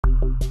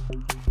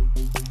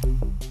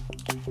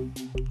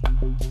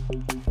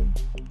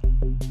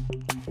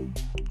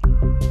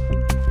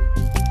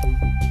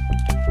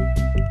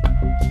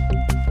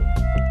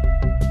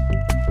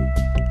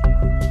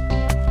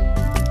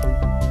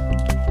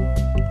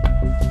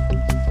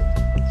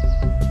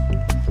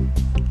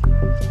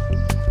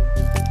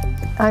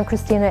I'm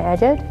Krisztina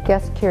Egyed,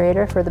 guest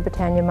curator for the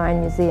Britannia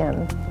Mine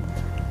Museum.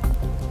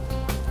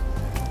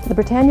 The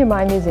Britannia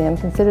Mine Museum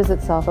considers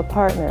itself a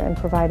partner in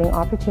providing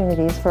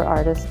opportunities for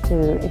artists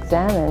to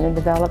examine and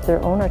develop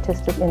their own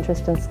artistic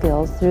interest and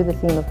skills through the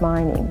theme of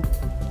mining.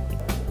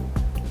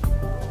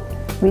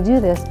 We do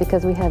this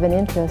because we have an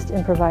interest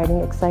in providing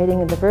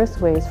exciting and diverse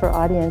ways for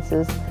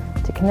audiences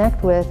to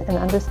connect with and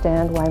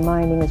understand why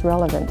mining is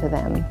relevant to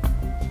them.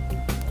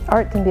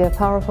 Art can be a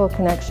powerful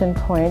connection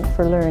point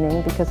for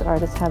learning because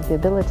artists have the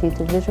ability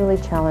to visually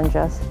challenge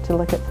us to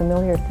look at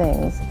familiar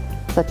things,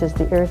 such as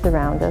the earth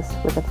around us,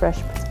 with a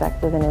fresh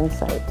perspective and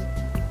insight.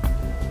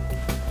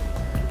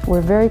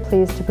 We're very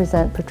pleased to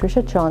present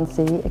Patricia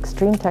Chauncey,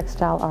 extreme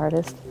textile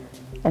artist,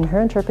 and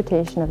her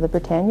interpretation of the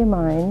Britannia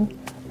mine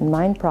and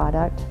mine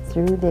product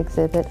through the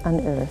exhibit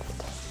Unearthed.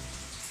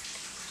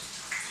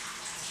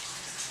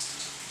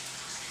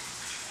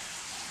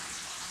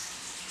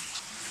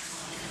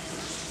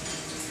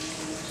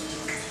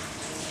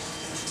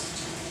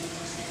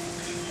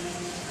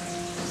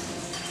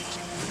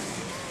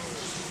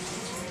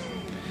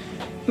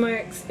 My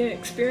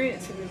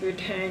experience in the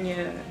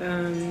Britannia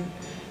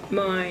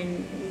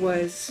mine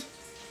was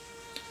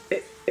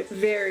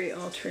very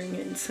altering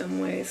in some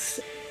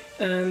ways.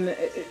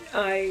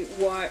 I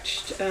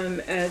watched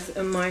as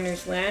a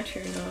miner's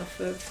lantern off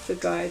of the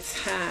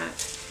guide's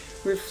hat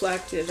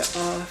reflected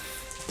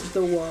off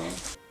the wall,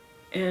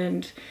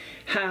 and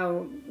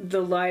how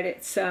the light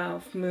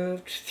itself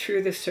moved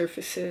through the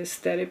surfaces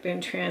that had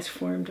been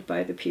transformed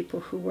by the people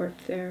who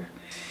worked there.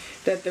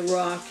 That the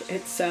rock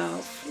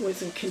itself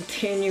was a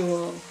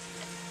continual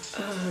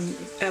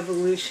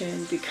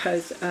evolution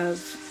because of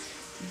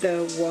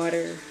the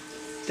water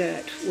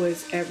that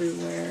was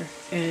everywhere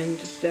and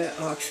the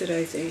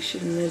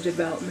oxidization, the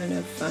development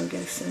of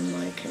fungus and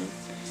lichen.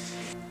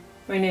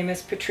 My name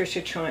is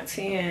Patricia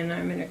Chauncey and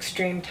I'm an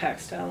extreme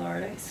textile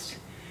artist.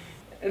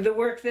 The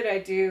work that I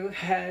do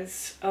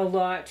has a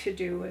lot to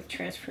do with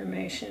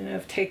transformation,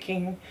 of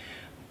taking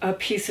a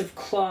piece of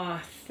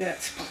cloth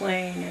that's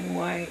plain and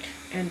white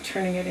and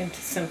turning it into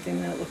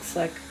something that looks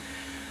like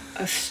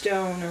a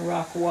stone, a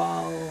rock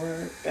wall,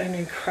 or an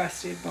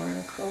encrusted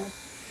barnacle.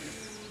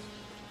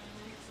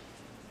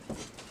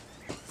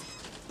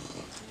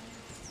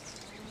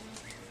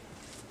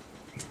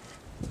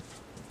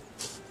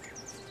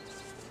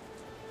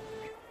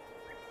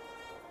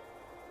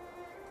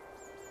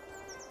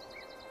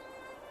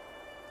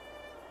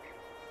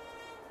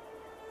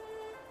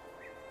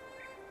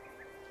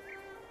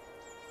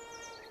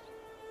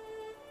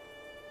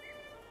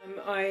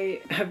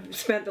 I have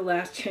spent the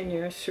last 10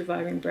 years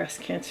surviving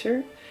breast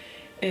cancer,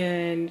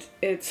 and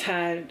it's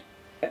had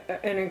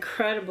an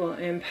incredible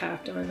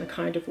impact on the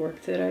kind of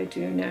work that I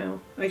do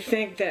now. I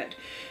think that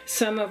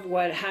some of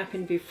what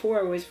happened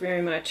before was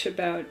very much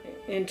about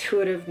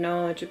intuitive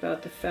knowledge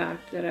about the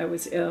fact that I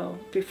was ill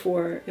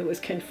before it was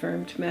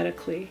confirmed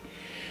medically.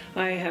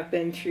 I have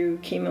been through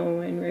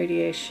chemo and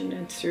radiation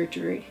and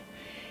surgery.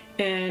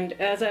 And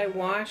as I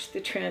watched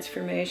the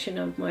transformation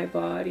of my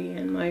body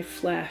and my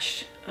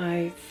flesh,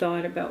 I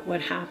thought about what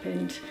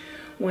happened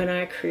when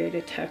I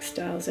created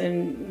textiles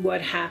and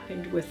what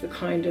happened with the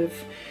kind of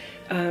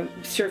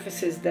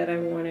surfaces that I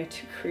wanted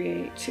to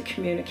create to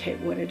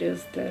communicate what it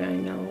is that I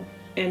know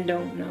and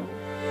don't know.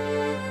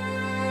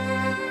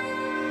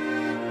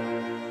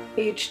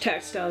 Each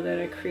textile that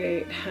I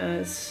create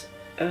has,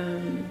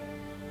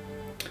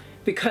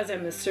 because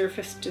I'm a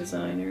surface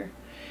designer,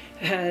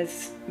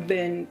 has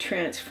been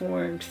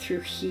transformed through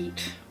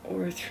heat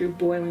or through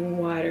boiling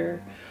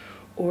water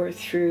or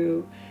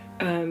through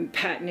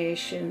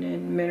patination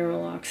and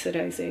mineral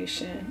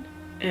oxidization.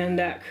 And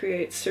that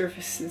creates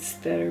surfaces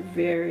that are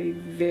very,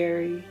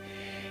 very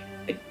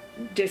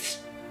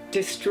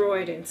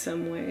destroyed in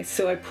some ways.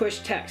 So I push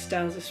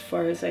textiles as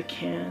far as I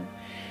can.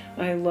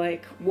 I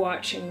like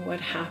watching what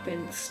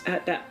happens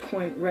at that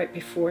point right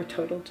before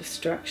total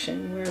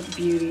destruction, where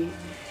beauty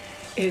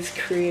is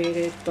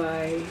created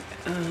by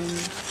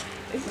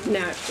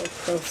natural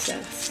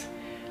process.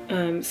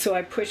 So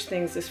I push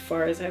things as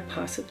far as I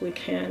possibly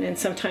can, and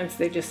sometimes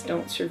they just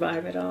don't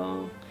survive at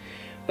all.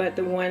 But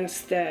the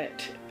ones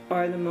that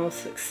are the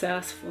most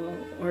successful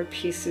are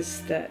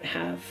pieces that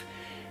have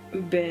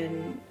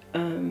been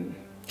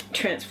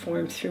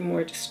transformed through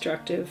more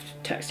destructive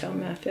textile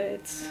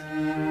methods.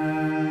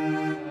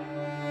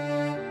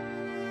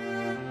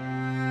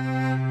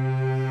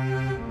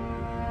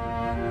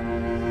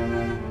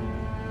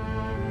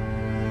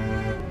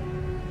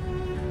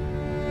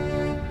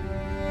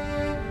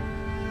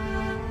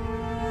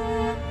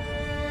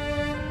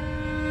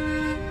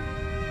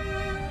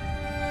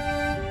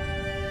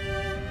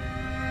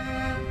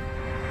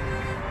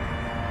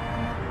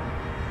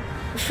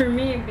 For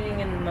me,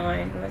 being in the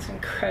mine was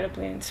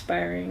incredibly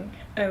inspiring.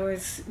 I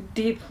was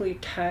deeply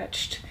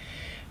touched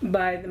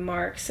by the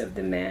marks of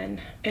the men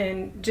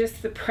and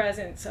just the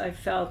presence I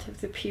felt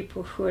of the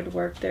people who had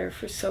worked there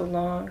for so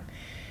long.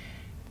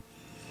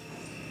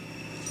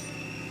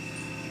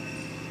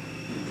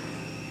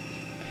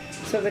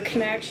 So the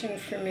connection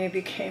for me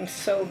became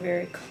so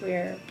very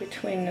clear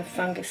between the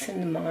fungus in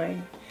the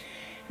mine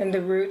and the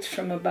roots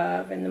from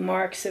above, and the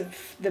marks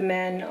of the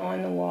men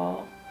on the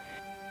wall,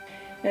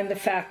 and the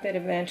fact that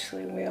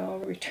eventually we all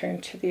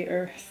return to the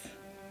earth.